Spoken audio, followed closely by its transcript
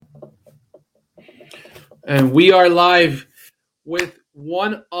And we are live with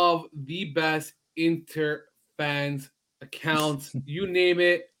one of the best Inter fans accounts. You name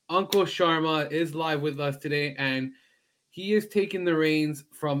it. Uncle Sharma is live with us today, and he is taking the reins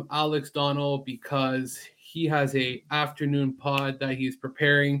from Alex Donald because he has a afternoon pod that he's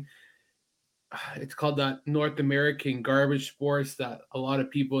preparing. It's called that North American garbage sports that a lot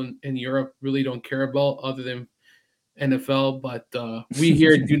of people in Europe really don't care about, other than NFL. But we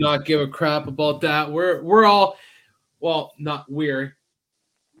here do not give a crap about that. We're all not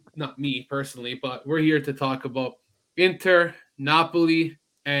not me personally, but we're here to talk about Inter, Napoli,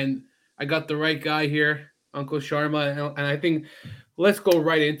 and I got the right guy here, Uncle Sharma, and I think let's go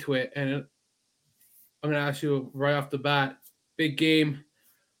right into it. And I'm gonna ask you right off the bat, big game.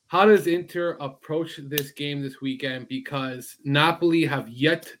 How does Inter approach this game this weekend? Because Napoli have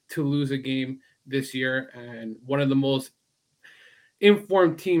yet to lose a game this year, and one of the most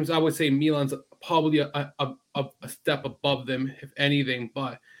informed teams, I would say Milan's probably a step above them, if anything.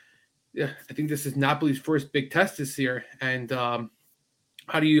 But yeah, I think this is Napoli's first big test this year. And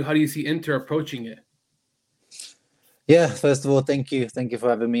how do you see Inter approaching it? Yeah, first of all, thank you for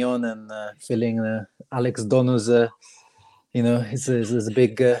having me on and filling Alex Dono's. It's a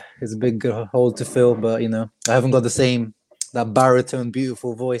big hole to fill, but I haven't got the same that baritone,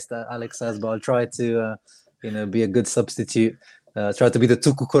 beautiful voice that Alex has. But I'll try to, be a good substitute. Try to be the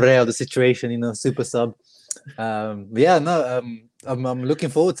Tuku Correa of the situation, super sub. But yeah, no, I'm looking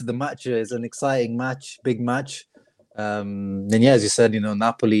forward to the match. It's an exciting match, big match. And yeah, as you said,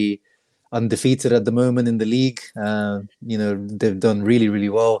 Napoli undefeated at the moment in the league. They've done really, really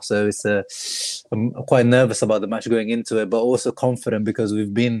well. So I'm quite nervous about the match going into it, but also confident because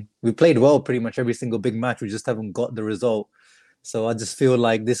we played well pretty much every single big match. We just haven't got the result. So I just feel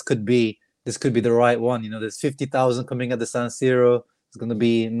like this could be the right one. There's 50,000 coming at the San Siro. It's going to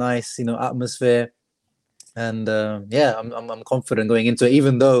be nice, atmosphere. And yeah, I'm confident going into it,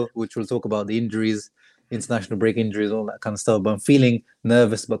 even though, which we'll talk about the injuries, international break injuries, all that kind of stuff. But I'm feeling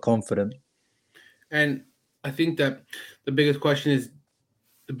nervous but confident. And I think that the biggest question is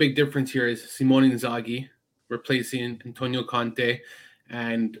the big difference here is Simone Inzaghi replacing Antonio Conte.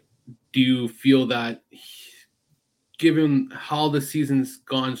 And do you feel that, given how the season's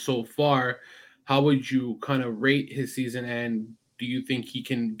gone so far, how would you kind of rate his season? And do you think he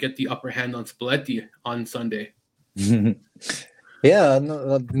can get the upper hand on Spalletti on Sunday? Yeah,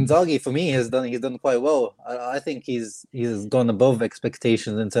 no, Inzaghi for me he's done quite well. I think he's gone above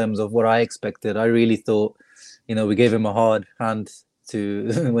expectations in terms of what I expected. I really thought, we gave him a hard hand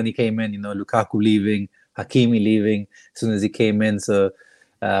to when he came in. Lukaku leaving, Hakimi leaving as soon as he came in. So,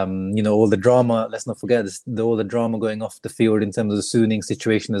 all the drama. Let's not forget all the drama going off the field in terms of the Suning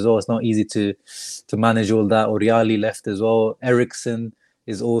situation as well. It's not easy to manage all that. Oriali left as well. Ericsson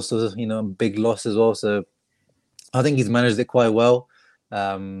is also a big loss as well. So I think he's managed it quite well.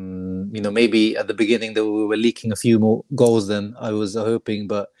 Maybe at the beginning that we were leaking a few more goals than I was hoping,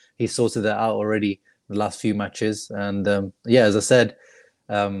 but he sorted that out already the last few matches. And yeah, as I said,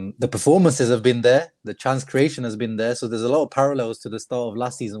 the performances have been there, the chance creation has been there. So there's a lot of parallels to the start of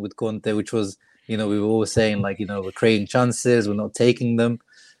last season with Conte, which was, we were always saying like, we're creating chances, we're not taking them.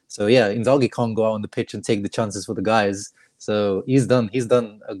 So yeah, Inzaghi can't go out on the pitch and take the chances for the guys. So he's done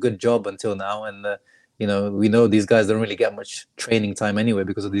a good job until now, and we know these guys don't really get much training time anyway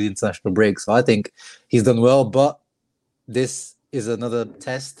because of these international breaks. So I think he's done well, but this is another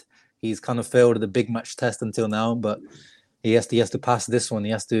test. He's kind of failed the big match test until now, but he has to pass this one. He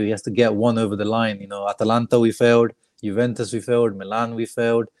has to get one over the line. Atalanta we failed, Juventus we failed, Milan we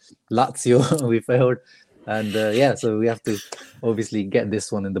failed, Lazio we failed, and yeah, so we have to obviously get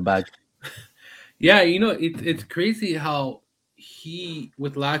this one in the bag. Yeah, it's crazy how he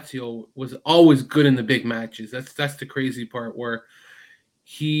with Lazio was always good in the big matches. That's the crazy part where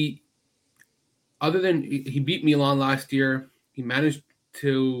he, other than he beat Milan last year, he managed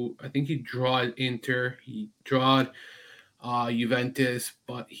to, I think he drawed Inter, he drawed Juventus,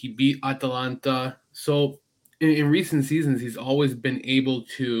 but he beat Atalanta. So in recent seasons, he's always been able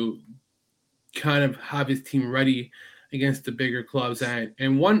to kind of have his team ready against the bigger clubs.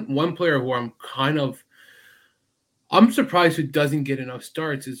 And one player who I'm surprised who doesn't get enough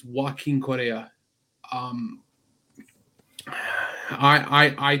starts is Joaquin Correa. Um,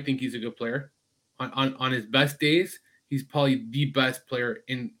 I think he's a good player. On his best days, he's probably the best player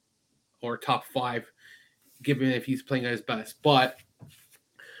in or top five, given if he's playing at his best. But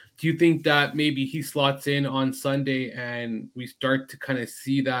do you think that maybe he slots in on Sunday and we start to kind of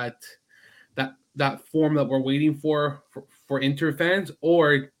see that form that we're waiting for Inter fans,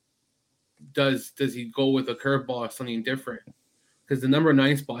 or does he go with a curveball or something different? because the number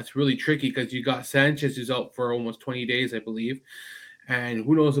 9 spot's really tricky because you got Sanchez who's out for almost 20 days, I believe. And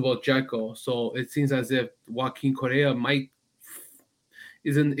who knows about Dzeko? So it seems as if Joaquin Correa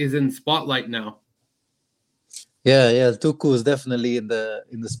is in spotlight now. Yeah. Tuku is definitely in the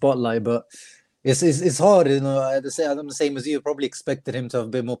spotlight, but it's hard, I'm the same as you. Probably expected him to have a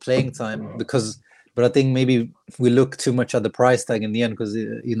bit more playing time but I think maybe we look too much at the price tag in the end because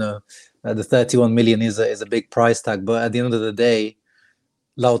the 31 million is a big price tag. But at the end of the day,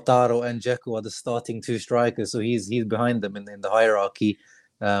 Lautaro and Dzeko are the starting 2 strikers, so he's behind them in the hierarchy.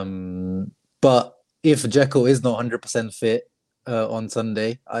 But if Dzeko is not 100% fit on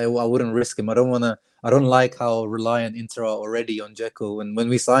Sunday, I wouldn't risk him. I don't like how reliant Inter are already on Dzeko. And when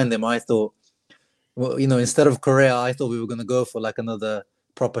we signed him, I thought, well, instead of Correa, I thought we were going to go for like another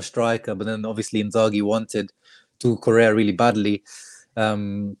proper striker. But then obviously Inzaghi wanted to Correa really badly.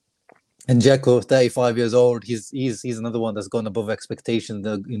 And Dzeko, 35 years old, he's another one that's gone above expectations.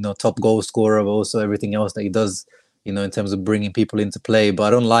 The top goal scorer, but also everything else that he does, in terms of bringing people into play. But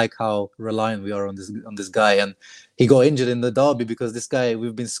I don't like how reliant we are on this guy. And he got injured in the derby because this guy,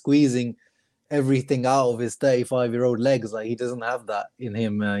 we've been squeezing everything out of his 35-year-old legs. Like, he doesn't have that in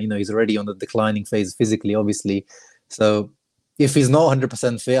him. He's already on the declining phase physically, obviously. So if he's not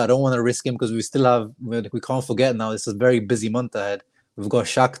 100% fit, I don't want to risk him because we can't forget now, it's a very busy month ahead. We've got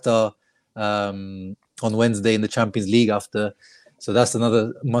Shakhtar on Wednesday in the Champions League after. So that's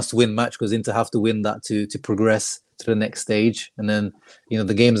another must-win match because Inter have to win that to progress to the next stage. And then,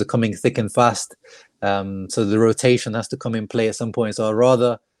 the games are coming thick and fast. So the rotation has to come in play at some point. So I'd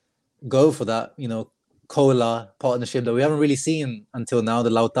rather go for that, Cola partnership that we haven't really seen until now.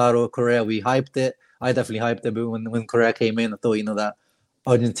 The Lautaro Correa, we hyped it. I definitely hyped it, but when Correa came in, I thought, that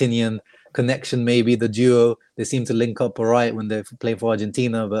Argentinian connection, maybe the duo, they seem to link up all right when they're playing for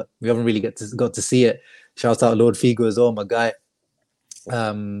Argentina, but we haven't really got to see it. Shout out Lord Figo as well, my guy.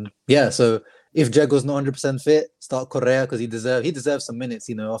 So if Dzeko's not 100% fit, start Correa because he deserves some minutes.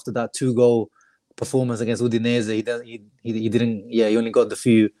 After that 2-goal performance against Udinese, he only got the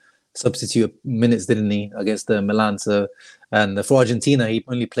few substitute minutes, didn't he, against Milan? So, and for Argentina, he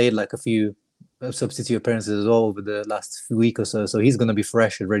only played like a few substitute appearances as well over the last week or so. So he's going to be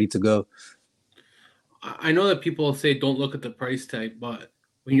fresh and ready to go. I know that people say don't look at the price tag, but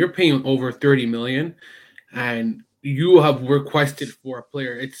when you're paying over 30 million and you have requested for a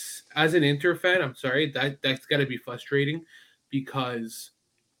player, it's, as an Inter fan, I'm sorry, that's got to be frustrating because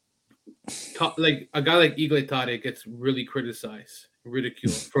like a guy like Iglitare gets really criticized,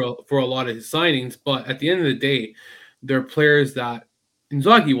 ridiculed for a lot of his signings, but at the end of the day, they're players that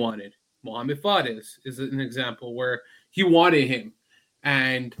Inzaghi wanted. Mohamed Fades is an example where he wanted him,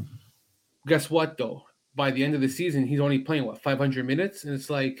 and guess what though? By the end of the season, he's only playing 500 minutes, and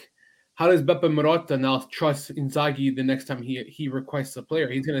it's like, how does Beppe Marotta now trust Inzaghi the next time he requests a player?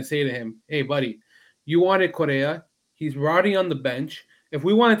 He's going to say to him, "Hey, buddy, you wanted Correa. He's already on the bench. If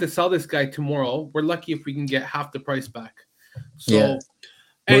we wanted to sell this guy tomorrow, we're lucky if we can get half the price back." So, yeah.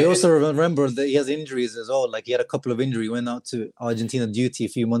 We also remember that he has injuries as well. Like, he had a couple of injuries. He went out to Argentina duty a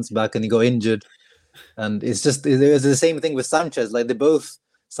few months back and he got injured. And it was the same thing with Sanchez. Like,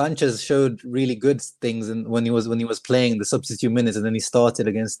 Sanchez showed really good things when he was playing the substitute minutes, and then he started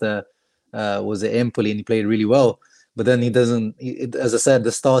against was it Empoli, and he played really well. But then he doesn't. As I said,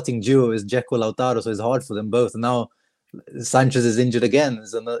 the starting duo is Dzeko Lautaro, so it's hard for them both. And now Sanchez is injured again.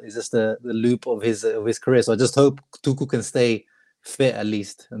 It's just the loop of his career. So I just hope Tuku can stay fit at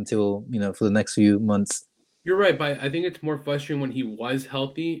least until for the next few months. You're right, but I think it's more frustrating when he was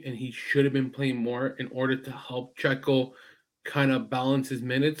healthy and he should have been playing more in order to help Dzeko kind of balance his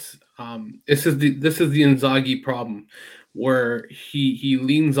minutes. This is the Inzaghi problem, where he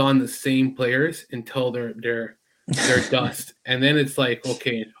leans on the same players until they're dust, and then it's like,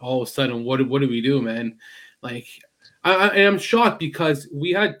 okay, all of a sudden, what do we do, man? Like, I'm shocked because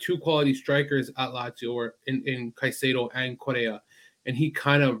we had 2 quality strikers at Lazio, or in Caicedo and Correa, and he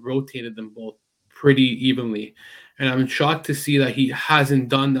kind of rotated them both pretty evenly, and I'm shocked to see that he hasn't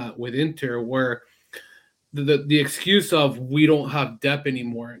done that with Inter, where the excuse of we don't have depth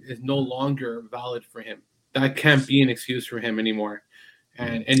anymore is no longer valid for him. That can't be an excuse for him anymore.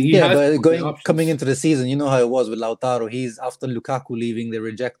 And he has, but coming into the season, you know how it was with Lautaro. He's, after Lukaku leaving, they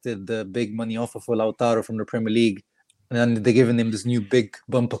rejected the big money offer for Lautaro from the Premier League, and they're giving him this new big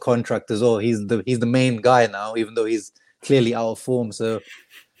bumper contract as well. He's the main guy now, even though he's clearly out of form. So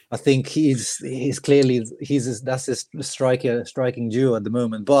I think that's his striking duo at the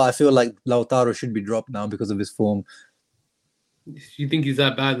moment. But I feel like Lautaro should be dropped now because of his form. You think he's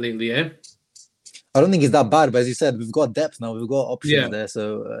that bad lately, eh? I don't think he's that bad, but as you said, we've got depth now. We've got options Yeah, there.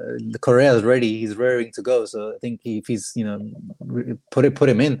 So the Correa is ready. He's raring to go. So I think if he's, put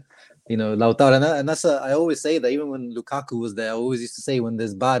him in, Lautaro. And that's I always say that even when Lukaku was there, I always used to say when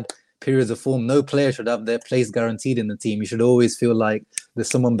there's bad periods of form, no player should have their place guaranteed in the team. You should always feel like there's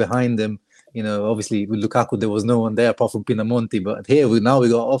someone behind them. Obviously with Lukaku, there was no one there apart from Pinamonti. But here now we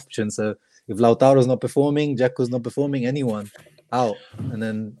got options. So if Lautaro's not performing, Dzeko's not performing, anyone out, and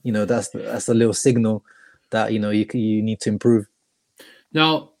then that's a little signal that you need to improve.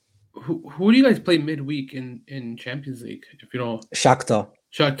 now who do you guys play midweek in Champions League? If you don't, Shakhtar.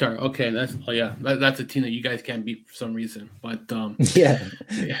 Shakhtar. Okay, that's a team that you guys can't beat for some reason. But Yeah.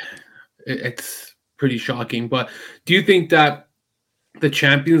 it's pretty shocking. But do you think that the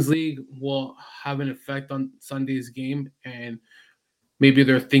Champions League will have an effect on Sunday's game, and maybe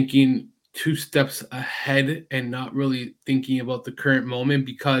they're thinking two steps ahead and not really thinking about the current moment?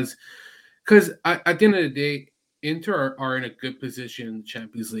 Because at the end of the day, Inter are in a good position in the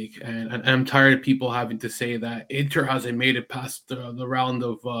Champions League, and I'm tired of people having to say that Inter hasn't made it past the round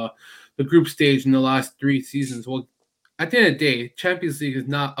of the group stage in the last 3 seasons. Well, at the end of the day, Champions League is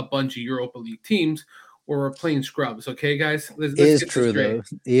not a bunch of Europa League teams where we're playing scrubs. Okay, guys, let's It is get this true straight.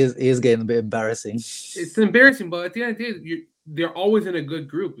 though. It is getting a bit embarrassing. It's embarrassing, but at the end of the day, they're always in a good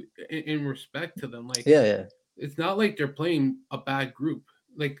group in respect to them. Like, Yeah. it's not like they're playing a bad group.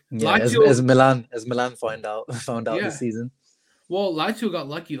 Like Yeah. Lazio, As Milan found out this yeah. season. Well, Lazio got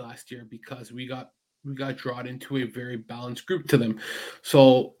lucky last year because we got drawn into a very balanced group to them.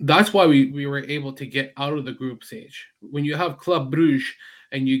 So that's why we were able to get out of the group stage. When you have Club Brugge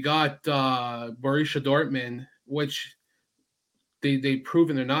and you got Borussia Dortmund, which they've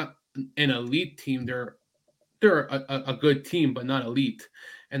proven they're not an elite team. They're a good team, but not elite.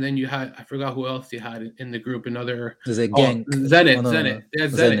 And then you had, I forgot who else you had in the group. Another There's a Genk. Zenit, Oh, no, Zenit. Yeah,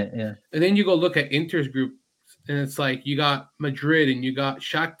 Zenit. Yeah. And then you go look at Inter's group, and it's like you got Madrid and you got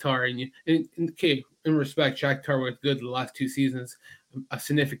Shakhtar, okay, in respect, Shakhtar was good the last 2 seasons. A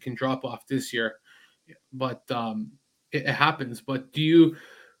significant drop off this year, but it happens. But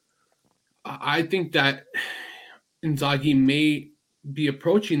I think that Inzaghi may be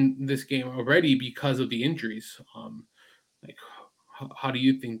approaching this game already because of the injuries. Like, how do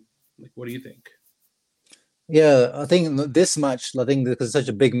you think? Like, what do you think? Yeah, I think this match, I think because it's such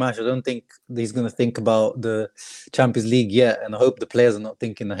a big match, I don't think he's going to think about the Champions League yet, and I hope the players are not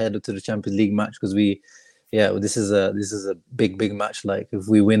thinking ahead to the Champions League match because this is a big match. Like if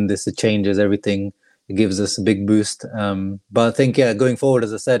we win this, it changes everything. It gives us a big boost. But I think going forward,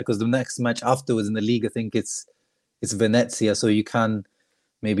 as I said, because the next match afterwards in the league, I think it's Venezia, so you can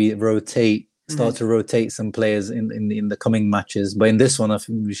maybe start to rotate some players in the coming matches. But in this one, I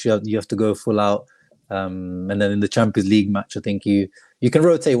think you have to go full out. And then in the Champions League match, I think you can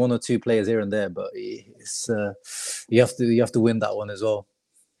rotate 1 or 2 players here and there, but it's you have to win that one as well.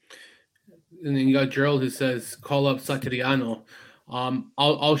 And then you got Gerald who says, "Call up Satriano."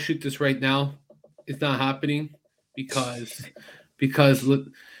 I'll shoot this right now. It's not happening because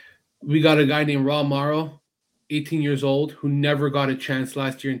we got a guy named Raul Maro, 18 years old, who never got a chance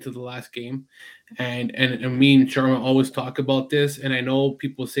last year into the last game. And me and Sharma always talk about this. And I know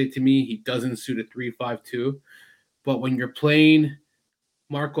people say to me he doesn't suit a 3-5-2. But when you're playing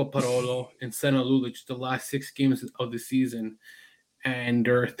Marco Parolo and Sena Lulic the last 6 games of the season, and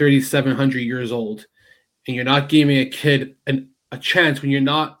they're 3,700 years old, and you're not giving a kid a chance when you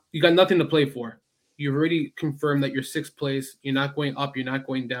got nothing to play for. You've already confirmed that you're 6th place. You're not going up. You're not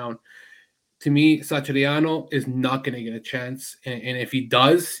going down. To me, Satriano is not going to get a chance. And if he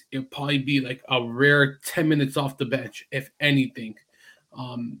does, it'll probably be like a rare 10 minutes off the bench, if anything.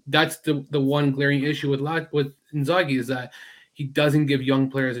 That's the one glaring issue with Inzaghi is that he doesn't give young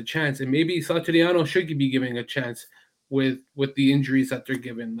players a chance. And maybe Satriano should be giving a chance with the injuries that they're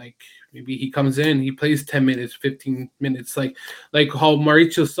given. Like maybe he comes in, he plays 10 minutes, 15 minutes, like how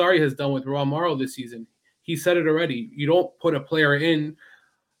Maurizio Sarri has done with Raul Maro this season. He said it already. You don't put a player in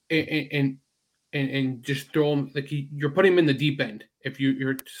and just throw him, like you're putting him in the deep end if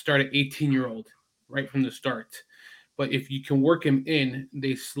you're to start at 18-year-old right from the start. But if you can work him in,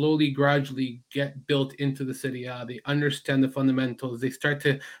 they slowly, gradually get built into the Serie A. They understand the fundamentals. They start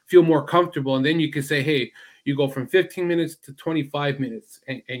to feel more comfortable. And then you can say, hey, you go from 15 minutes to 25 minutes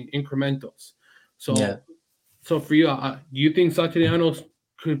and incrementals. So for you, do you think Satriano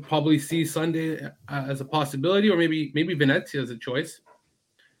could probably see Sunday as a possibility, or maybe Venezia as a choice?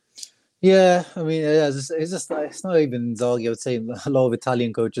 Yeah, I mean, it's just it's not even Inzaghi. I would say a lot of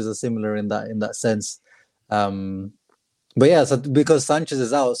Italian coaches are similar in that sense. But yeah, so because Sanchez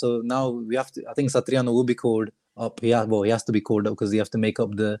is out, so now we have to. I think Satriano will be called up. He has to be called up because you have to make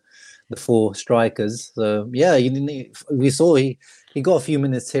up the 4 strikers. So yeah, we saw he got a few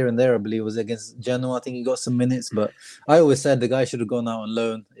minutes here and there. I believe it was against Genoa. I think he got some minutes, but I always said the guy should have gone out on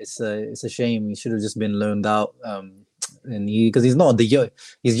loan. It's a shame he should have just been loaned out. And because he's not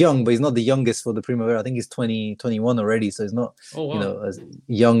he's young, but he's not the youngest for the Primavera. I think he's 21 already, so he's not as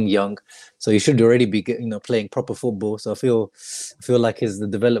young. So he should already be playing proper football. So I feel like the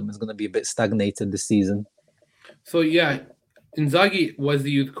development is going to be a bit stagnated this season. So yeah, Inzaghi was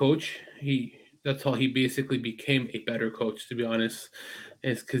the youth coach. That's how he basically became a better coach, to be honest,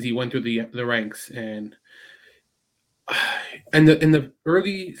 is because he went through the ranks and in the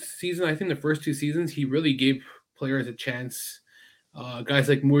early season, I think the first 2 seasons, he really gave players a chance. Guys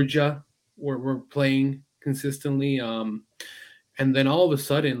like Murja were playing consistently, and then all of a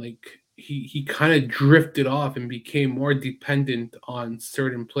sudden, like he kind of drifted off and became more dependent on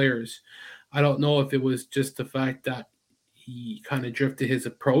certain players. I don't know if it was just the fact that he kind of drifted his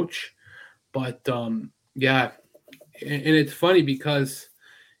approach, but yeah, and it's funny because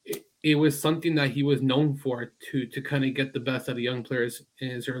it was something that he was known for to kind of get the best out of young players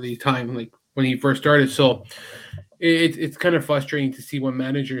in his early time, like when he first started. So it's kind of frustrating to see when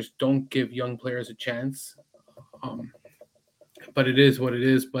managers don't give young players a chance. But it is what it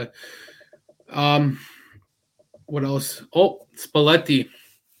is. But what else? Oh, Spalletti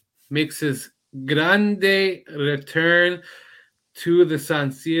makes his grande return to the San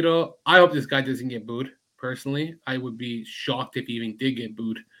Siro. I hope this guy doesn't get booed. Personally, I would be shocked if he even did get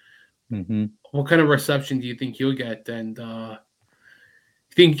booed. Mm-hmm. What kind of reception do you think he'll get? And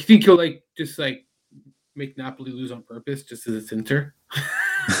think he'll just make Napoli lose on purpose just as it's Inter?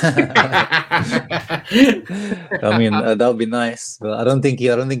 I mean, that would be nice, but I don't think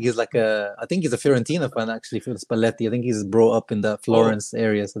he's like I think he's a Fiorentina fan actually. For Spalletti, I think he's brought up in that Florence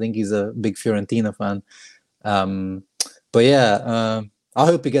area, so I think he's a big Fiorentina fan. But yeah, I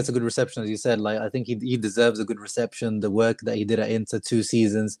hope he gets a good reception, as you said. Like, I think he deserves a good reception. The work that he did at Inter 2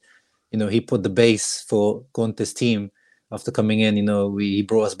 seasons, he put the base for Conte's team after coming in. He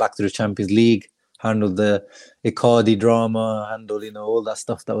brought us back to the Champions League, handled the Icardi drama, handled all that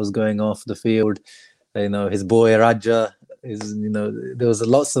stuff that was going off the field. His boy Raja there was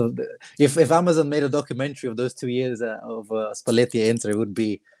lots of. If Amazon made a documentary of those 2 years of Spalletti at Inter, it would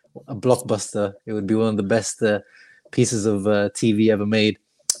be a blockbuster. It would be one of the best pieces of TV ever made.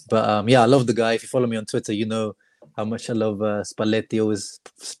 But yeah, I love the guy. If you follow me on Twitter, you know how much I love Spalletti. Always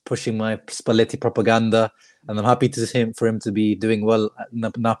pushing my Spalletti propaganda, and I'm happy for him to be doing well at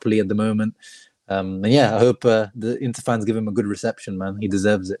Napoli at the moment. And yeah, I hope the Inter fans give him a good reception, man. He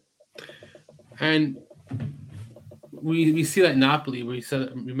deserves it. And we see that Napoli. We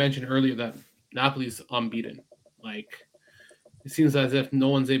mentioned earlier that Napoli's unbeaten. Like, it seems as if no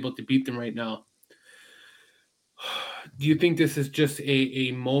one's able to beat them right now. Do you think this is just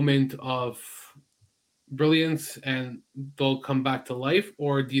a moment of brilliance and they'll come back to life?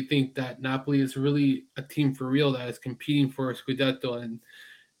 Or do you think that Napoli is really a team for real that is competing for a Scudetto and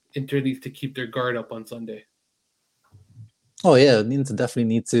Inter needs to keep their guard up on Sunday? Oh, yeah. Inter definitely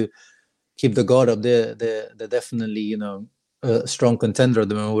need to keep the guard up. They're definitely, a strong contender at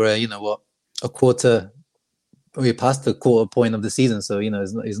the moment. We're, we passed the quarter point of the season, so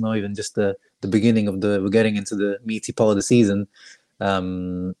it's not even just the beginning of we're getting into the meaty part of the season.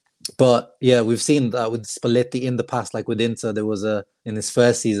 But yeah, we've seen that with Spalletti in the past, like with Inter. There was in his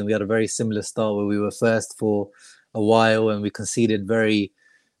first season, we had a very similar start where we were first for a while and we conceded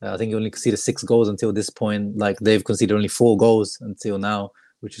I think we only conceded 6 goals until this point. Like, they've conceded only 4 goals until now,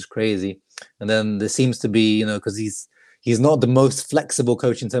 which is crazy. And then there seems to be, because he's not the most flexible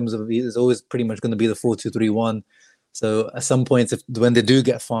coach in terms of, he's always pretty much going to be the 4-2-3-1. So at some points, when they do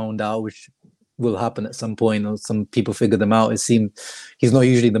get found out, which will happen at some point, or some people figure them out, it seems he's not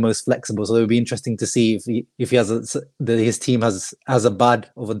usually the most flexible. So it would be interesting to see if he has his team has as a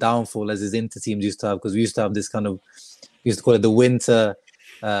bad of a downfall as his Inter teams used to have, because we used to have this kind of, we used to call it the winter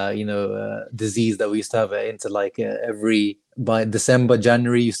disease that we used to have at Inter. Like by December,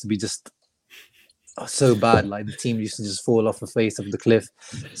 January used to be just so bad. Like, the team used to just fall off the face of the cliff.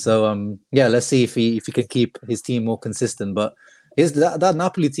 So yeah, let's see if he can keep his team more consistent. But that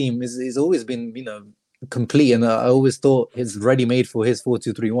Napoli team is always been complete, and I always thought it's ready made for his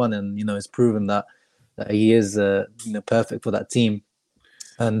 4-2-3-1, and it's proven that he is perfect for that team.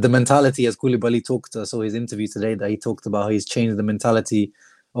 And the mentality, as Koulibaly talked, I saw his interview today that he talked about how he's changed the mentality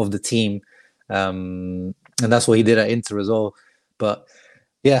of the team, and that's what he did at Inter as well. But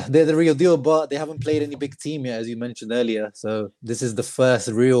Yeah, they're the real deal, but they haven't played any big team yet, as you mentioned earlier. So this is the first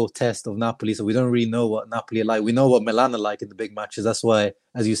real test of Napoli. So we don't really know what Napoli are like. We know what Milan are like in the big matches. That's why,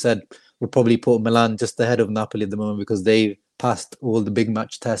 as you said, we'll probably put Milan just ahead of Napoli at the moment because they passed all the big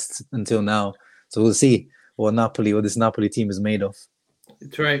match tests until now. So we'll see what this Napoli team is made of.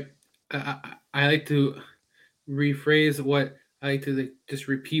 That's right. I like to rephrase what I like to just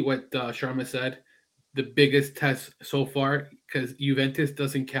repeat what Sharma said. The biggest test so far, because Juventus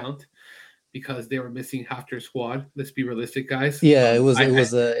doesn't count because they were missing half their squad. Let's be realistic, guys. Yeah, I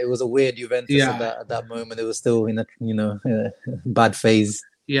it was a weird Juventus yeah, at that moment. It was still in a bad phase.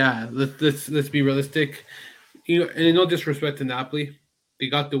 yeah. Let's be realistic. And no disrespect to Napoli, they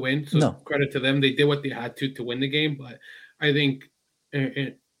got the win, so No. credit to them. They did what they had to win the game. But I think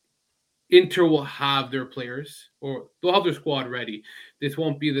Inter will have their players, or they'll have their squad ready. This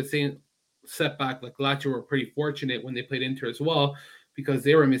won't be the same setback like Lazio were pretty fortunate when they played Inter as well, because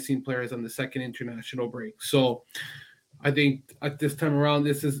they were missing players on the second international break. So I think at this time around,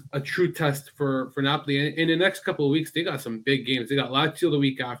 this is a true test for Napoli. And in the next couple of weeks, they got some big games. They got Lazio the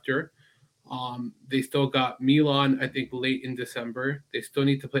week after. They still got Milan, I think, late in December. They still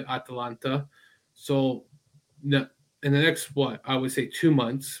need to play Atalanta. So in the next, what, I would say 2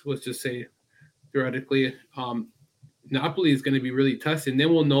 months, let's just say theoretically, Napoli is going to be really tested. And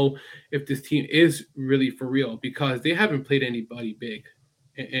then we'll know if this team is really for real because they haven't played anybody big.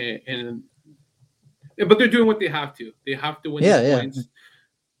 And but they're doing what they have to. They have to win Yeah, these yeah. points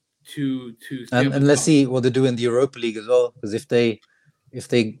to stay up And let's top. see what they do in the Europa League as well. Because if they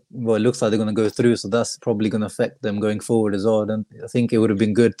well, it looks like they're going to go through, so that's probably going to affect them going forward as well. And I think it would have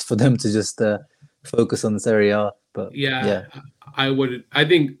been good for them to just focus on Serie A. But Yeah, yeah, I would. I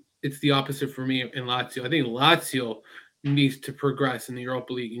think it's the opposite for me in Lazio. I think Lazio needs to progress in the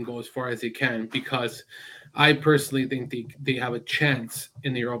Europa League and go as far as they can because I personally think they have a chance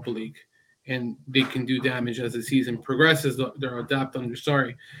in the Europa League and they can do damage as the season progresses. They're adapt under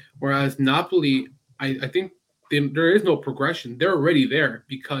sorry. Whereas Napoli, I think there is no progression. They're already there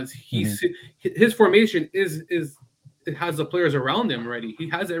because hmm his formation is it has the players around him already. He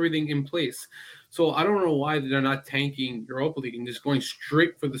has everything in place. So I don't know why they're not tanking Europa League and just going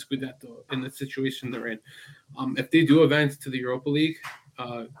straight for the Scudetto in the situation they're in. If they do advance to the Europa League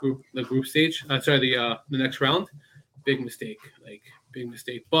group stage, the next round, big mistake, like big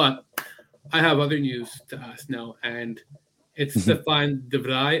mistake. But I have other news to ask now, and it's Stefan De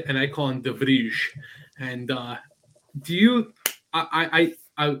Vrij, and I call him De Vrij. And do you? I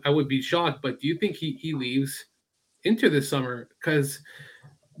would be shocked, but do you think he leaves into this summer? Because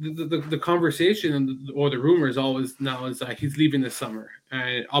the conversation or the rumors always now is that he's leaving this summer,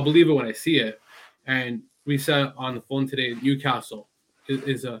 and I'll believe it when I see it. And we said on the phone today, Newcastle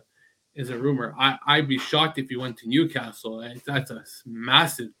is a rumor. I'd be shocked if he went to Newcastle. That's a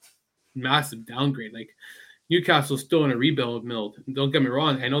massive downgrade. Like Newcastle's still in a rebuild mode. Don't get me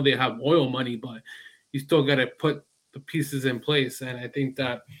wrong. I know they have oil money, but you still got to put the pieces in place. And I think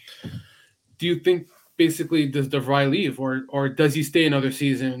that. Do you think basically does De Vrij leave, or does he stay another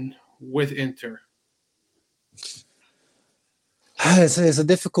season with Inter? it's a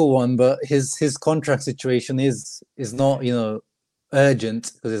difficult one, but his contract situation is not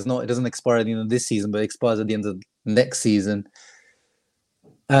urgent because it doesn't expire at the end of this season, but it expires at the end of next season.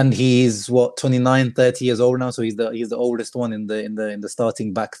 And he's what 29, 30 years old now, so he's the oldest one in the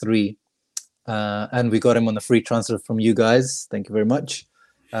starting back three. And we got him on a free transfer from you guys. Thank you very much.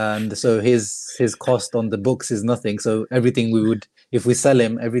 And so his cost on the books is nothing. So everything we would, if we sell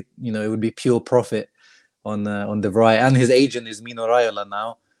him, it would be pure profit on De Vrij. And his agent is Mino Raiola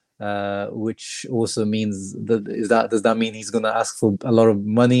now, which also means does that mean he's going to ask for a lot of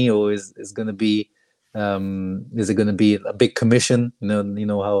money, or is going to be is it going to be a big commission? You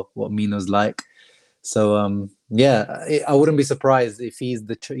know how what Mino's like. So yeah, I wouldn't be surprised if he's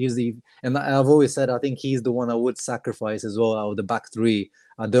the and I've always said I think he's the one I would sacrifice as well out of the back three.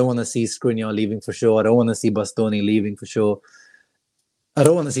 I don't want to see Skriniar leaving for sure. I don't want to see Bastoni leaving for sure. I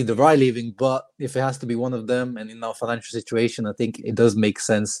don't want to see De Vrij leaving, but if it has to be one of them, and in our financial situation, I think it does make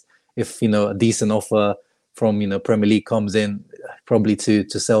sense if a decent offer from Premier League comes in, probably to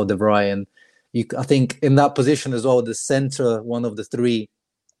sell De Vrij. And I think in that position as well, the center one of the three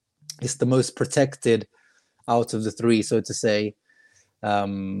is the most protected out of the three, so to say.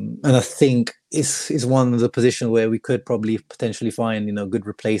 And I think it's one of the positions where we could probably potentially find good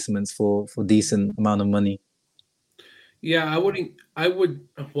replacements for decent amount of money. Yeah, I would.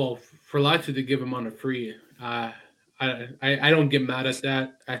 Well, for Lazio to him on a free, I don't get mad at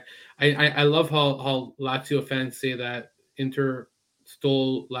that. I love how Lazio fans say that Inter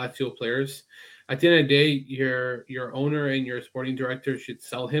stole Lazio players. At the end of the day, your owner and your sporting director should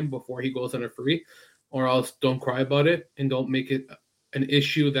sell him before he goes on a free, or else don't cry about it and don't make it an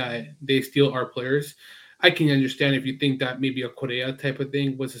issue that they steal our players. I can understand if you think that maybe a Correa type of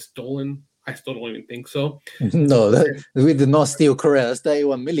thing was a stolen. I still don't even think so. No, we did not steal Correa. That's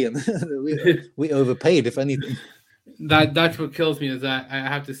 31 million. we overpaid, if anything. That's what kills me is that I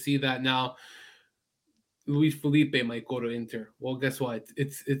have to see that now. Luis Felipe might go to Inter. Well, guess what?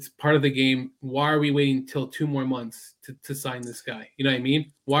 It's part of the game. Why are we waiting till 2 more months to sign this guy? You know what I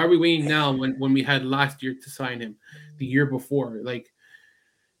mean? Why are we waiting now when we had last year to sign him, the year before? Like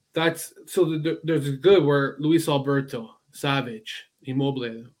that's so there's a good where Luis Alberto, Savage,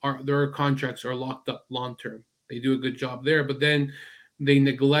 Immobile their contracts are locked up long term. They do a good job there, but then they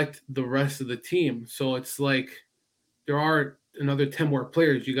neglect the rest of the team. So it's like there are another 10 more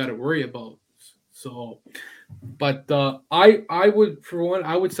players you got to worry about. So, but I would for one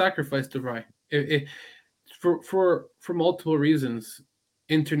I would sacrifice De Vrij for multiple reasons.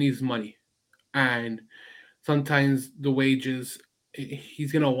 Inter needs money, and sometimes the wages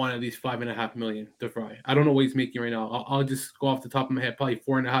he's gonna want at least 5.5 million. De Vrij. I don't know what he's making right now. I'll just go off the top of my head. Probably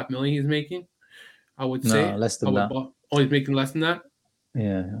 4.5 million he's making. I would say less than that. Oh, he's making less than that.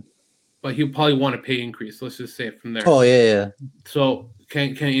 Yeah. But he'll probably want a pay increase. Let's just say it from there. Oh yeah. So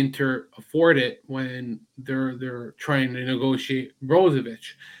can Inter afford it when they're trying to negotiate Brozovic,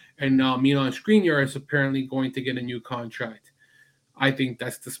 and now Milan Skriniar is apparently going to get a new contract. I think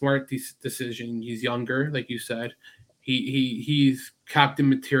that's the smart decision. He's younger, like you said. He's captain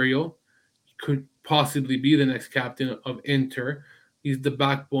material. He could possibly be the next captain of Inter. He's the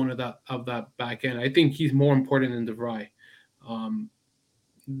backbone of that back end. I think he's more important than De Vrij.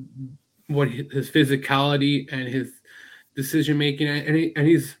 What his physicality and his decision making, and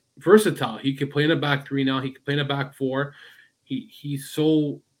he's versatile. He can play in a back three now. He can play in a back four. He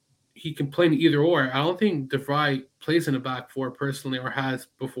can play in either or. I don't think De Vrij plays in a back four personally or has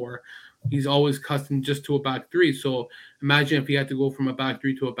before. He's always accustomed just to a back three. So imagine if he had to go from a back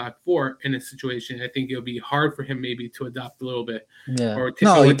three to a back four in a situation. I think it'll be hard for him maybe to adapt a little bit. Yeah.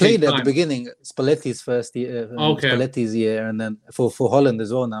 He played at the beginning, Spalletti's first year, Spalletti's year, and then for Holland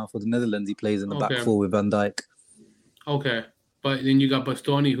as well now, for the Netherlands, he plays in the back four with Van Dijk. Okay. But then you got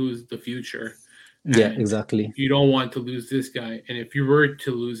Bastoni, who's the future. Yeah, exactly. You don't want to lose this guy. And if you were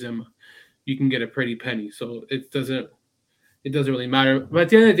to lose him, you can get a pretty penny. So it doesn't really matter. But at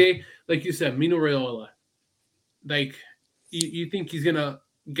the end of the day, like you said, Mino Raiola, like you think he's gonna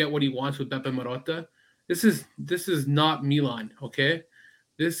get what he wants with Beppe Marotta? This is not Milan, okay?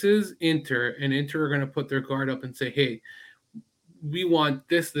 This is Inter, and Inter are gonna put their guard up and say, hey, we want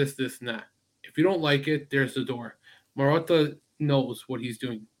this, and that. If you don't like it, there's the door. Marotta knows what he's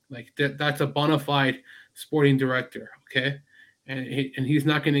doing. Like that's a bona fide sporting director, okay? And he's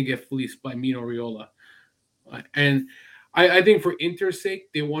not going to get fleeced by Mino Raiola. And I think for Inter's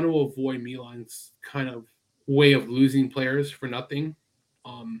sake, they want to avoid Milan's kind of way of losing players for nothing.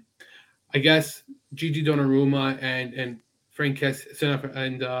 I guess Gigi Donnarumma and Frank Kessie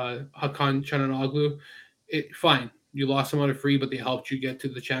and Hakan Çalhanoğlu, fine. You lost them on a free, but they helped you get to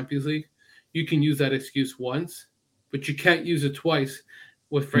the Champions League. You can use that excuse once, but you can't use it twice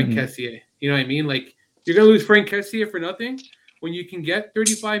with Frank Kessie. You know what I mean? Like, you're going to lose Frank Kessie for nothing when you can get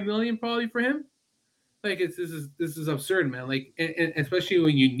 35 million probably for him. Like, this is absurd, man. Like, and especially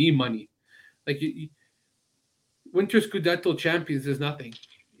when you need money. Like, Winter Scudetto champions is nothing.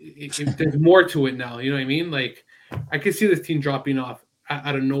 There's more to it now. You know what I mean? Like, I can see this team dropping off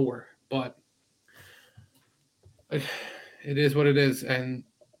out of nowhere, but it is what it is. And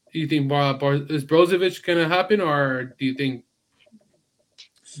do you think is Brozovic going to happen, or do you think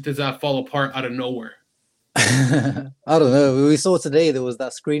does that fall apart out of nowhere? I don't know. We saw today there was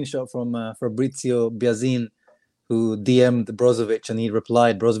that screenshot from Fabrizio Biazin, who DM'd Brozovic, and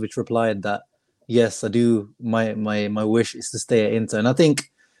Brozovic replied that, yes, I do. My wish is to stay at Inter. And I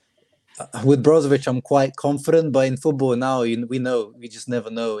think with Brozovic, I'm quite confident. But in football now, we just never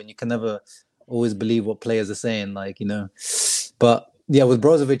know, and you can never always believe what players are saying. Like, but yeah, with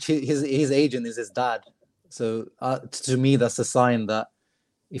Brozovic, his agent is his dad. So to me, that's a sign that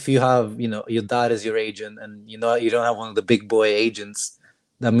if you have, your dad as your agent, and you don't have one of the big boy agents,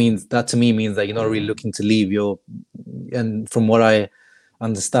 that to me means that you're not really looking to leave. And from what I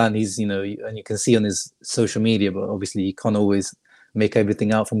understand, he's, and you can see on his social media, but obviously you can't always make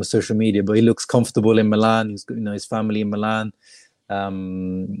everything out from the social media, but he looks comfortable in Milan. He's got, his family in Milan. That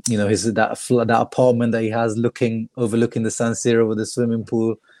apartment that he has overlooking the San Siro with the swimming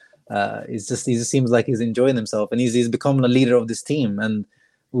pool. He just seems like he's enjoying himself, and he's become the leader of this team. And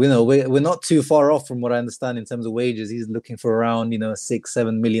we're not too far off from what I understand in terms of wages. He's looking for around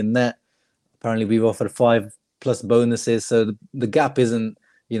 6-7 million net Apparently, we've offered 5 plus bonuses, so the gap isn't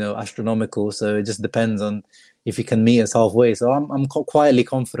astronomical. So it just depends on if he can meet us halfway. So I'm quietly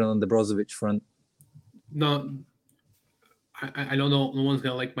confident on the Brozovic front. No, I don't know. No one's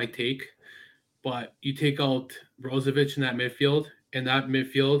gonna like my take, but you take out Brozovic in that midfield, and that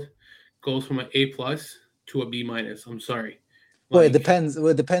midfield goes from an A plus to a B minus. I'm sorry. Well, it depends. Well,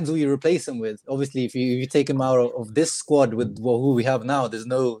 it depends who you replace him with. Obviously, if you take him out of this squad with who we have now, there's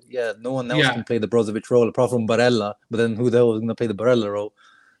no one else can play the Brozovic role apart from Barella. But then who the hell is going to play the Barella role?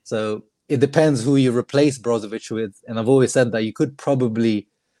 So it depends who you replace Brozovic with. And I've always said that you could probably,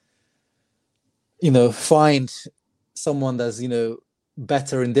 find someone that's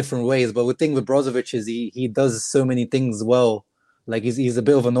better in different ways. But the thing with Brozovic is he does so many things well. Like he's a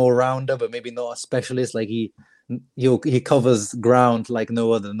bit of an all rounder, but maybe not a specialist. Like he covers ground like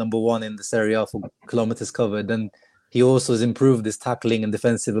no other, number one in the Serie A for kilometers covered. Then he also has improved his tackling and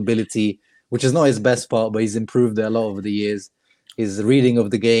defensive ability, which is not his best part, but he's improved it a lot over the years. His reading of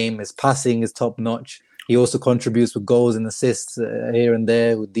the game, his passing is top notch. He also contributes with goals and assists here and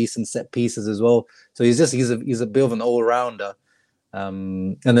there with decent set pieces as well. So he's a bit of an all rounder.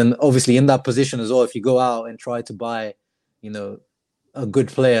 And then obviously in that position as well, if you go out and try to buy, a good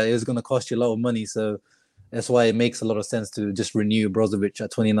player, it's going to cost you a lot of money. So that's why it makes a lot of sense to just renew Brozovic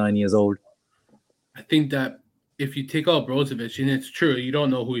at 29 years old. I think that if you take out Brozovic, and it's true, you don't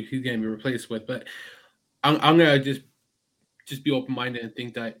know who he's going to be replaced with, but I'm going to just be open-minded and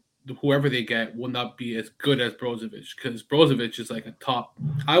think that whoever they get will not be as good as Brozovic, because Brozovic is like a top.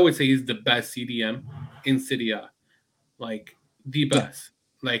 I would say he's the best CDM in Serie A, like the best.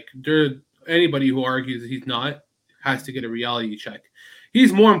 Yeah. Like anybody who argues he's not has to get a reality check.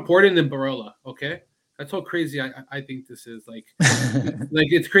 He's more important than Barella. Okay, that's how crazy I think this is. Like,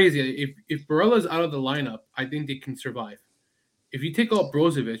 like it's crazy. If Barella's out of the lineup, I think they can survive. If you take out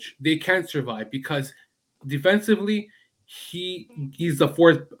Brozovic, they can't survive because defensively, he's the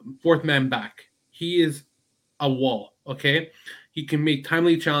fourth man back. He is a wall. Okay, he can make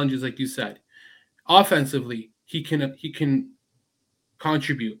timely challenges, like you said. Offensively, he can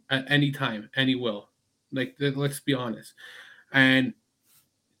contribute at any time, any will. Like, let's be honest, and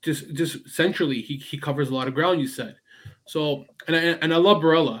just centrally, he covers a lot of ground. You said so, and I love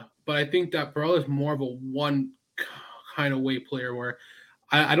Barella, but I think that Barella is more of a one kind of way player where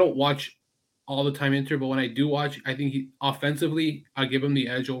I don't watch all the time Inter, but when I do watch, I think he offensively I give him the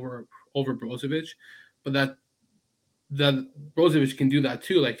edge over Brozovic, but that Brozovic can do that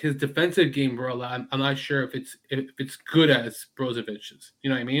too. Like his defensive game, Barella, I'm not sure if it's good as Brozovic's.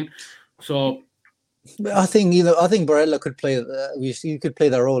 You know what I mean? So I think Barella could play. You could play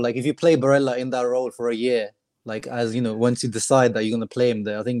that role. Like if you play Barella in that role for a year, like as once you decide that you're going to play him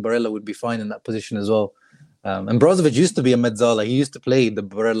there, I think Barella would be fine in that position as well. And Brozovic used to be a mezzala. He used to play the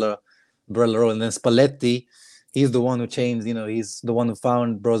Barella role, and then Spalletti, he's the one who changed. He's the one who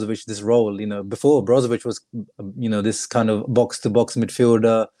found Brozovic this role. Before Brozovic was, this kind of box to box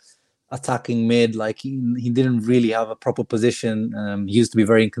midfielder, attacking mid. Like he didn't really have a proper position. He used to be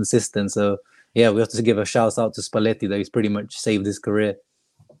very inconsistent. So yeah, we have to give a shout out to Spalletti that he's pretty much saved his career.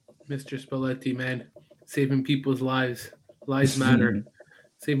 Mr. Spalletti, man, saving people's lives. Lives matter.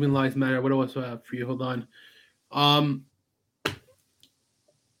 Saving lives matter. What else do I have for you? Hold on.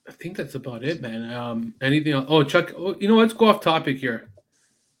 I think that's about it, man. Anything else? Oh, Chuck. Oh, let's go off topic here.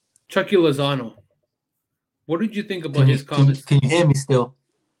 Chucky Lozano. What did you think about his comments? Can you hear me still?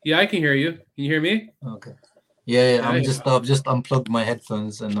 Yeah, I can hear you. Can you hear me? Okay. Yeah. I've just unplugged my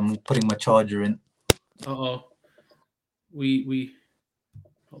headphones and I'm putting my charger in. We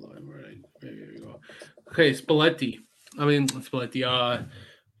hold on. Right. There we go. Okay, Spalletti.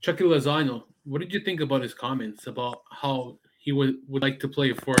 Chucky Lozano. What did you think about his comments about how he would like to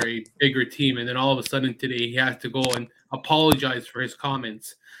play for a bigger team, and then all of a sudden today he has to go and apologize for his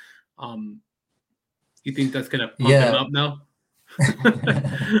comments? You think that's gonna pump him up now?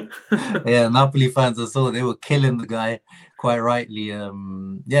 Yeah, Napoli fans, I saw they were killing the guy quite rightly.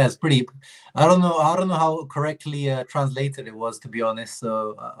 It's pretty. I don't know how correctly translated it was, to be honest.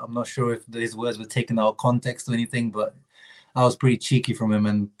 So I'm not sure if his words were taken out of context or anything, but I was pretty cheeky from him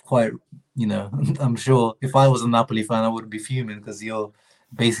and quite, I'm sure if I was a Napoli fan, I would be fuming because you're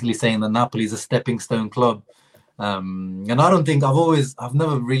basically saying that Napoli is a stepping stone club. And I don't think I've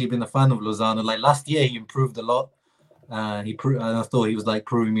never really been a fan of Lozano. Like last year, he improved a lot. And I thought he was like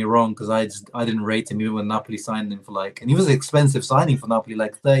proving me wrong because I didn't rate him even when Napoli signed him for and he was an expensive signing for Napoli,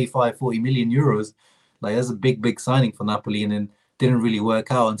 like 35-40 million euros. Like that's a big signing for Napoli, and then didn't really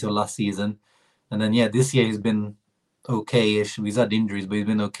work out until last season. And then this year he's been okay-ish. He's had injuries, but he's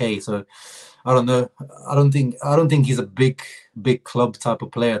been okay. So I don't know. I don't think he's a big club type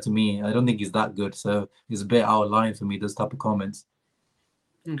of player to me. I don't think he's that good. So he's a bit out of line for me. Those type of comments.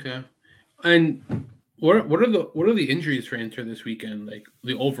 Okay. And what are the injuries for Inter this weekend? Like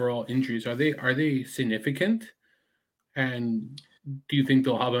the overall injuries, are they significant? And do you think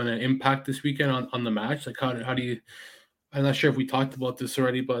they'll have an impact this weekend on the match? Like how do you? I'm not sure if we talked about this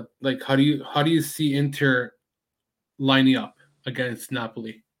already, but like how do you see Inter lining up against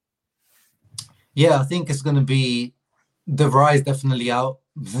Napoli? Yeah, I think it's going to be De Vrij is definitely out.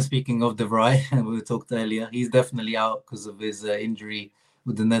 Speaking of De Vrij, we talked earlier, he's definitely out because of his injury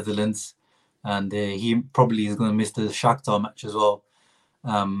with the Netherlands, and he probably is going to miss the Shakhtar match as well.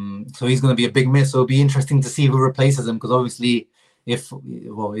 So he's going to be a big miss. So it'll be interesting to see who replaces him because obviously, if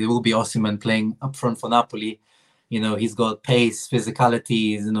well, it will be Osimhen playing up front for Napoli. You know, he's got pace,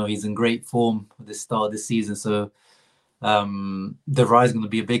 physicality. You know, he's in great form at the start of this season. So De Vrij is going to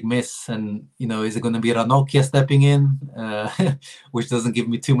be a big miss, and you know, is it going to be Ranocchia stepping in, which doesn't give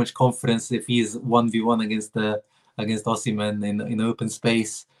me too much confidence if he's 1v1 against Osimhen in open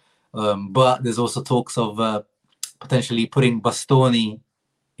space. But there's also talks of potentially putting Bastoni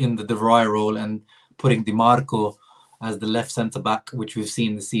in the De Vrij role and putting Di Marco as the left centre back, which we've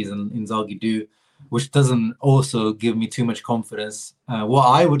seen this season Inzaghi do, which doesn't also give me too much confidence. What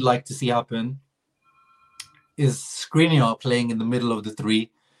I would like to see happen is Skriniar playing in the middle of the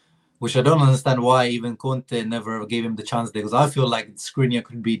three, which I don't understand why even Conte never gave him the chance there, because I feel like Skriniar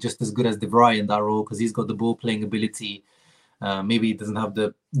could be just as good as De Vrij in that role because he's got the ball playing ability. Maybe he doesn't have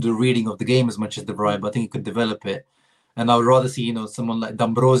the reading of the game as much as De Vrij, but I think he could develop it. And I would rather see, you know, someone like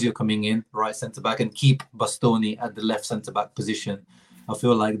D'Ambrosio coming in, right centre back, and keep Bastoni at the left centre back position. I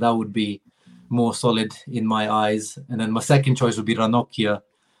feel like that would be more solid in my eyes. And then my second choice would be Ranocchia,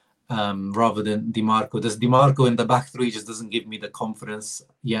 rather than Di Marco. This Di Marco in the back three just doesn't give me the confidence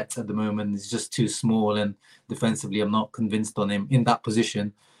yet at the moment. He's just too small, and defensively, I'm not convinced on him in that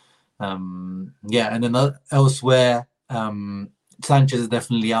position. Yeah, and then elsewhere, Sanchez is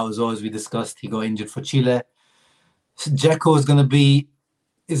definitely out as well, as we discussed. He got injured for Chile. Dzeko is going to be,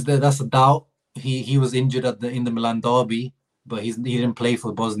 that's a doubt. He was injured in the Milan derby, but he didn't play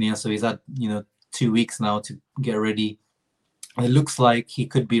for Bosnia, so he's had 2 weeks now to get ready. It looks like he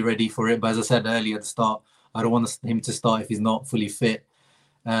could be ready for it, but as I said earlier at the start, I don't want him to start if he's not fully fit.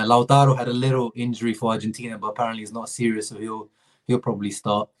 Lautaro had a little injury for Argentina, but apparently it's not serious, so he'll probably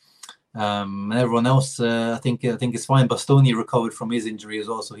start. And everyone else, I think it's fine. Bastoni recovered from his injury as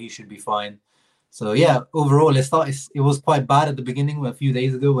well, so he should be fine. So yeah, overall, it was quite bad at the beginning, a few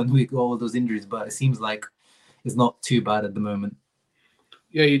days ago when we got all those injuries, but it seems like it's not too bad at the moment.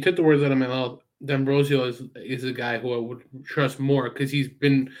 Yeah, you took the words out of my mouth. D'Ambrosio is a guy who I would trust more because he's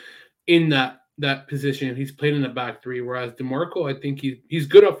been in that position. He's played in the back three, whereas DeMarco, I think he's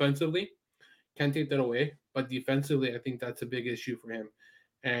good offensively. Can't take that away, but defensively, I think that's a big issue for him.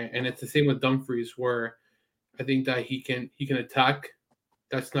 And it's the same with Dumfries, where I think that he can attack.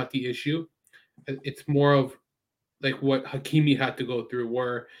 That's not the issue. It's more of like what Hakimi had to go through,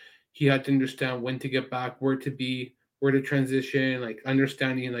 where he had to understand when to get back, where to be, where to transition, like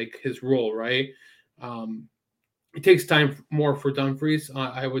understanding like his role, right? Um, it takes time more for Dumfries.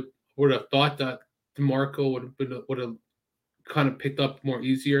 I would have thought that DeMarco would have kind of picked up more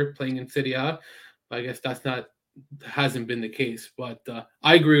easier playing in Serie A, but I guess hasn't been the case. But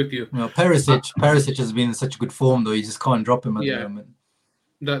I agree with you. Well, Perisic has been in such good form though. You just can't drop him at the moment.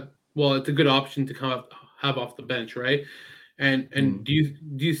 It's a good option to have off the bench, right? And do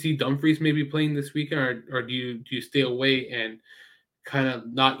you see Dumfries maybe playing this weekend, or do you stay away and kind of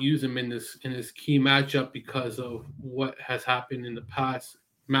not use him in this key matchup because of what has happened in the past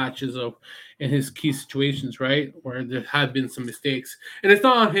matches in his key situations, right? Where there have been some mistakes, and it's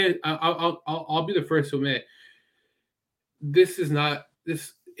not on his. I'll be the first to admit this is not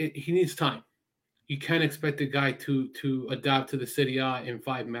this. He needs time. You can't expect a guy to adapt to the Serie A in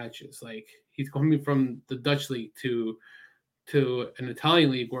 5 matches. Like he's coming from the Dutch league to an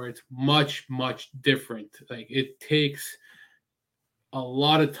Italian league where it's much different. Like it takes a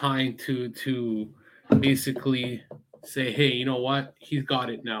lot of time to basically say, hey, you know what? He's got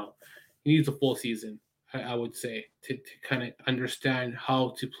it now. He needs a full season, I would say, to kind of understand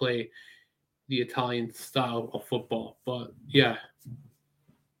how to play the Italian style of football. But yeah.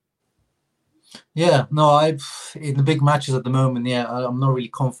 Yeah, no, in the big matches at the moment, I'm not really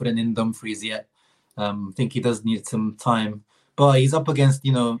confident in Dumfries yet. I think he does need some time. But he's up against,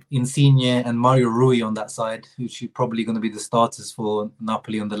 Insigne and Mario Rui on that side, which are probably going to be the starters for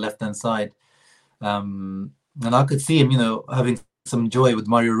Napoli on the left-hand side. And I could see him, having some joy with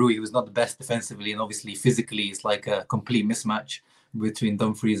Mario Rui, who's not the best defensively, and obviously physically, it's like a complete mismatch between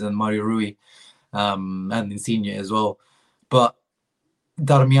Dumfries and Mario Rui, and Insigne as well. But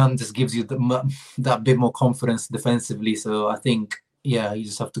Darmian just gives you that bit more confidence defensively. So I think, yeah, you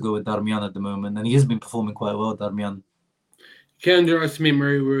just have to go with Darmian at the moment, and he has been performing quite well, Darmian. Can't underestimate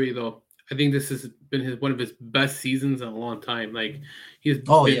Mario Rui though. I think this has been one of his best seasons in a long time. Like he's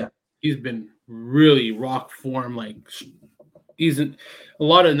been really rock form. Like a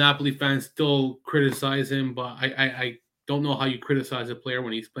lot of Napoli fans still criticize him, but I don't know how you criticize a player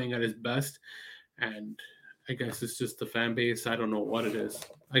when he's playing at his best. And I guess it's just the fan base. I don't know what it is.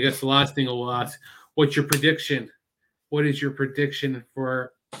 I guess the last thing I will ask, what's your prediction? What is your prediction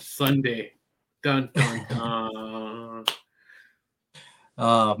for Sunday? Dun dun dun.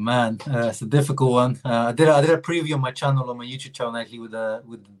 Oh man, it's a difficult one. I did a preview on my channel, on my YouTube channel, actually,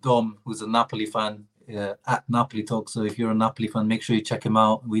 with Dom, who's a Napoli fan, at Napoli Talk. So if you're a Napoli fan, make sure you check him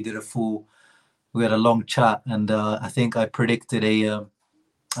out. We had a long chat, and I think I predicted a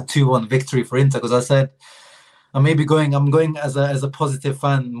 2-1 victory for Inter, because I said I'm going as a positive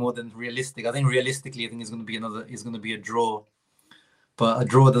fan more than realistic. I think realistically, I think it's going to be a draw. But a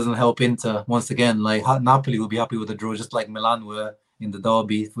draw doesn't help Inter. Once again, like Napoli will be happy with a draw, just like Milan were in the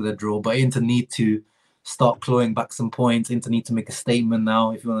derby with a draw. But Inter need to start clawing back some points. Inter need to make a statement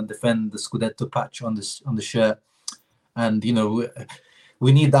now if you want to defend the Scudetto patch on the shirt. And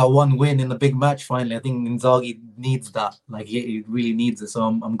we need that one win in the big match finally. I think Inzaghi needs that. Like he really needs it. So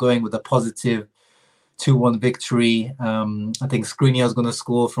I'm going with a positive 2-1 victory. I think Skriniar is going to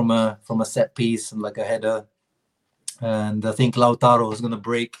score from a set piece and like a header. And I think Lautaro is going to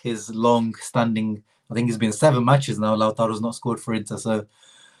break his long-standing. I think it's been 7 matches now. Lautaro's not scored for Inter, so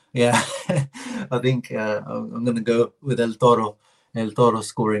yeah, I think I'm going to go with El Toro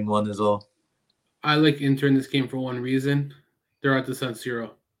scoring one as well. I like Inter in this game for one reason: they're at the San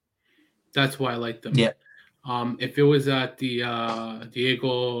Siro. That's why I like them. Yeah. If it was at the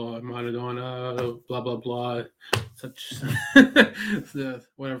Diego Maradona, blah blah blah, such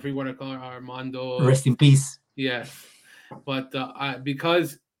whatever you want to call it, Armando. Rest in peace. Yeah, but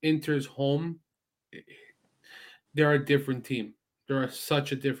because Inter's home, they're a different team. They're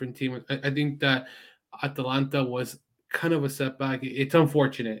such a different team. I think that Atalanta was kind of a setback. It's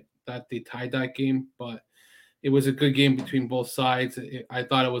unfortunate that they tied that game, but it was a good game between both sides. I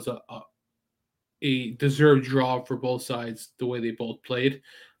thought it was a deserved draw for both sides, the way they both played.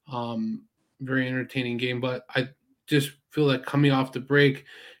 Very entertaining game, but I just feel like coming off the break,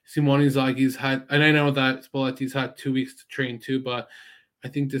 Simone Inzaghi's had, and I know that Spalletti's had 2 weeks to train too, but I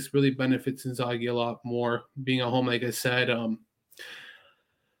think this really benefits Inzaghi a lot more being at home. Like I said,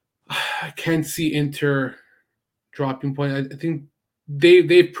 I can't see Inter dropping point. I think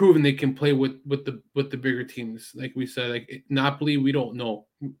they've proven they can play with the bigger teams. Like we said, like Napoli, we don't know,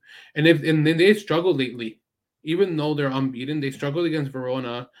 and then they've struggled lately. Even though they're unbeaten, they struggled against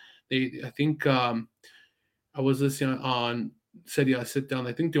Verona. I think I was listening on Serie A Sit Down.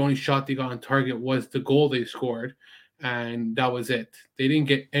 I think the only shot they got on target was the goal they scored, and that was it. They didn't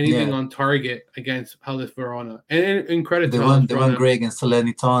get anything on target against Hellas Verona. And in credit to Hellas Verona, they weren't great against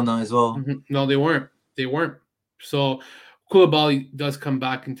Salernitana as well. Mm-hmm. No, they weren't. So Koulibaly does come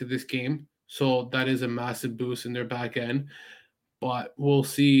back into this game, so that is a massive boost in their back end. But we'll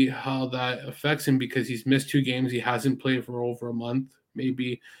see how that affects him because he's missed 2 games. He hasn't played for over a month.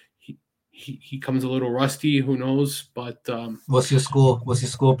 Maybe he comes a little rusty. Who knows? But what's your score? What's your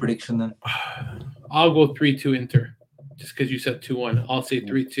score prediction then? I'll go 3-2 Inter, just because you said 2-1. I'll say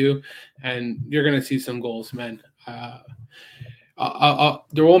 3-2, and you're gonna see some goals, man. There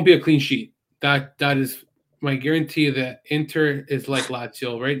won't be a clean sheet. That is my guarantee. That Inter is like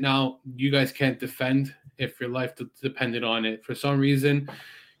Lazio right now. You guys can't defend if your life depended on it. For some reason,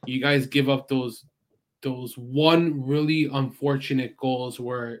 you guys give up those one really unfortunate goals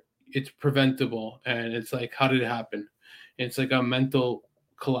where it's preventable, and it's like, how did it happen? It's like a mental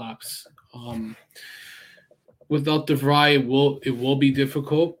collapse. Without De Vrij, it will be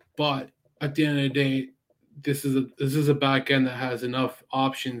difficult, but at the end of the day, this is a back end that has enough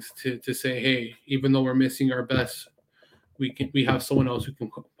options to say, hey, even though we're missing our best, we have someone else who can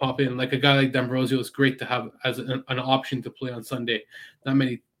pop in. Like a guy like D'Ambrosio is great to have as an option to play on Sunday. Not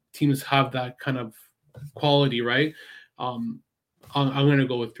many teams have that kind of quality, right? I'm going to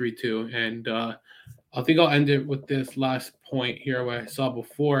go with 3-2, and I think I'll end it with this last point here, what I saw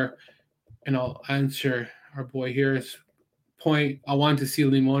before, and I'll answer our boy here's point. I wanted to see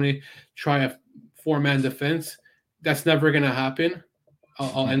Limone try a 4-man defense. That's never going to happen.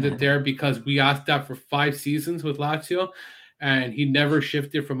 I'll end it there because we asked that for 5 seasons with Lazio, and he never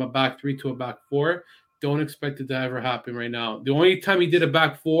shifted from a back 3 to a back 4. don't expect it to ever happen right now. The only time he did a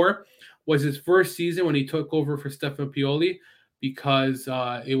back four was his first season when he took over for Stefano Pioli, because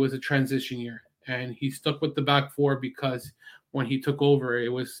it was a transition year. And he stuck with the back four because when he took over,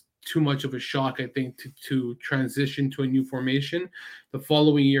 it was too much of a shock, I think, to transition to a new formation. The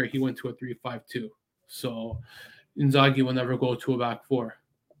following year, he went to a 3-5-2. So Inzaghi will never go to a back four.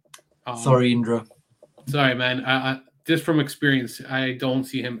 Sorry, Indra. Sorry, man. I just from experience, I don't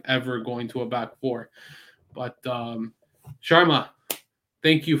see him ever going to a back four. But Sharma,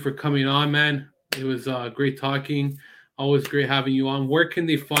 thank you for coming on, man. It was great talking. Always great having you on. Where can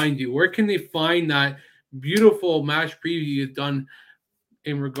they find you? Where can they find that beautiful match preview you've done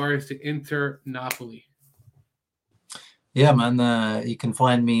in regards to Inter Napoli? Yeah, man. You can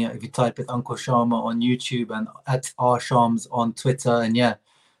find me if you type it Uncle Sharma on YouTube and at rshams on Twitter. And yeah,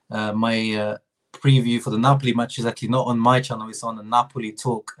 my preview for the Napoli match is actually not on my channel. It's on the Napoli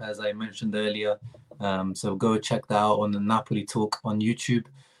Talk, as I mentioned earlier. So go check that out on the Napoli Talk on YouTube.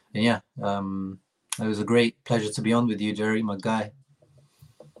 And yeah, it was a great pleasure to be on with you, Jerry, my guy.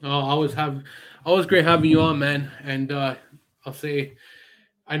 Oh, always great having you on, man. And I'll say,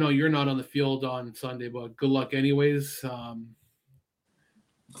 I know you're not on the field on Sunday, but good luck anyways.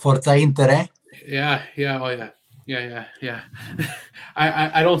 Forza Inter, eh? Yeah, oh yeah.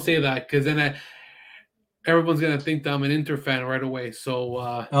 I don't say that because then everyone's gonna think that I'm an Inter fan right away. So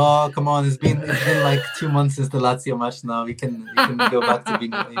oh, come on, it's been like 2 months since the Lazio match. Now we can go back to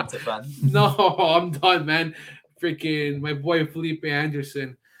being an Inter fan. No, I'm done, man. Freaking my boy Felipe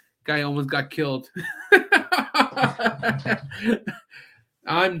Anderson, guy almost got killed.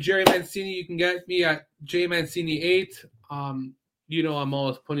 I'm Jerry Mancini. You can get me at jmancini8. You know I'm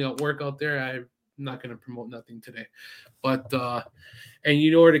always putting out work out there. I'm not going to promote nothing today. But and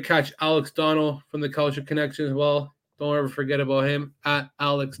you know where to catch Alex Donald from the Culture Connection as well. Don't ever forget about him at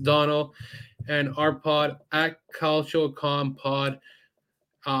Alex Donald, and our pod at CalcioCom Pod.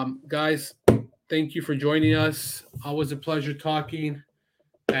 Guys, thank you for joining us. Always a pleasure talking,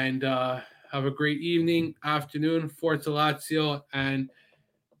 and have a great evening, afternoon, Forza Lazio, and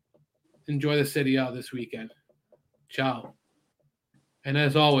enjoy the Serie A this weekend. Ciao. And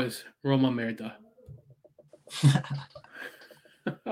as always, Roma Merda.